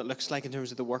 what it looks like in terms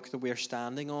of the work that we are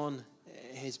standing on,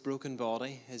 his broken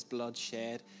body, his blood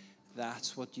shed,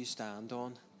 that's what you stand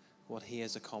on, what he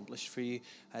has accomplished for you.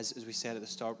 As we said at the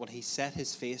start, what he set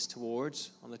his face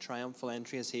towards on the triumphant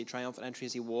entry as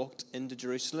he walked into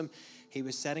Jerusalem, he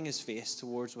was setting his face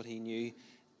towards what he knew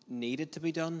needed to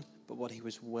be done, but what he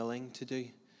was willing to do,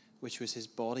 which was his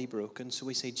body broken. So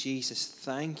we say, Jesus,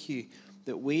 thank you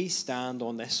that we stand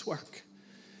on this work,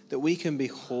 that we can be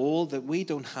whole, that we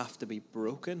don't have to be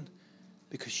broken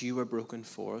because you were broken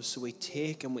for us. So we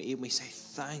take and we eat and we say,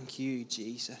 thank you,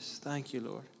 Jesus. Thank you,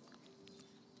 Lord.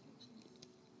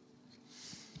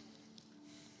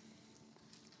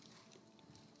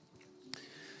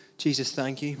 Jesus,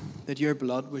 thank you that your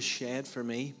blood was shed for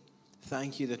me.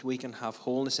 Thank you that we can have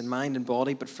wholeness in mind and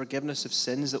body, but forgiveness of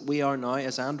sins, that we are now,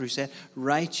 as Andrew said,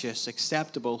 righteous,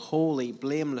 acceptable, holy,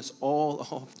 blameless all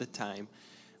of the time.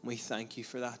 And we thank you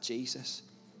for that, Jesus.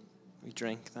 We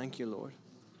drink. Thank you, Lord.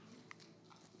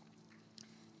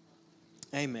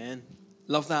 Amen.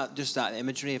 Love that, just that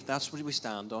imagery. If that's what we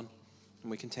stand on,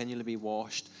 and we continually be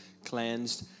washed,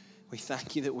 cleansed, we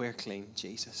thank you that we're clean,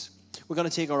 Jesus. We're going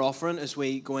to take our offering as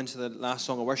we go into the last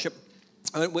song of worship.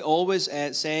 And we always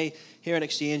say here in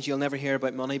Exchange, you'll never hear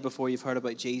about money before you've heard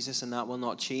about Jesus, and that will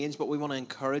not change. But we want to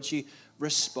encourage you,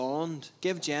 respond,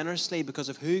 give generously because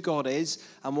of who God is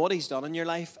and what he's done in your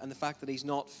life and the fact that he's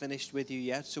not finished with you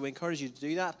yet. So we encourage you to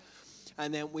do that.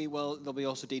 And then there'll be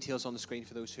also details on the screen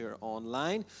for those who are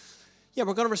online. Yeah,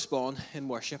 we're going to respond in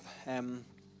worship.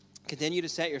 Continue to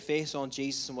set your face on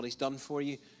Jesus and what he's done for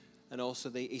you. And also,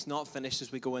 he's not finished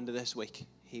as we go into this week.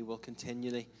 He will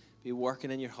continually be working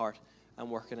in your heart and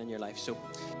working in your life. So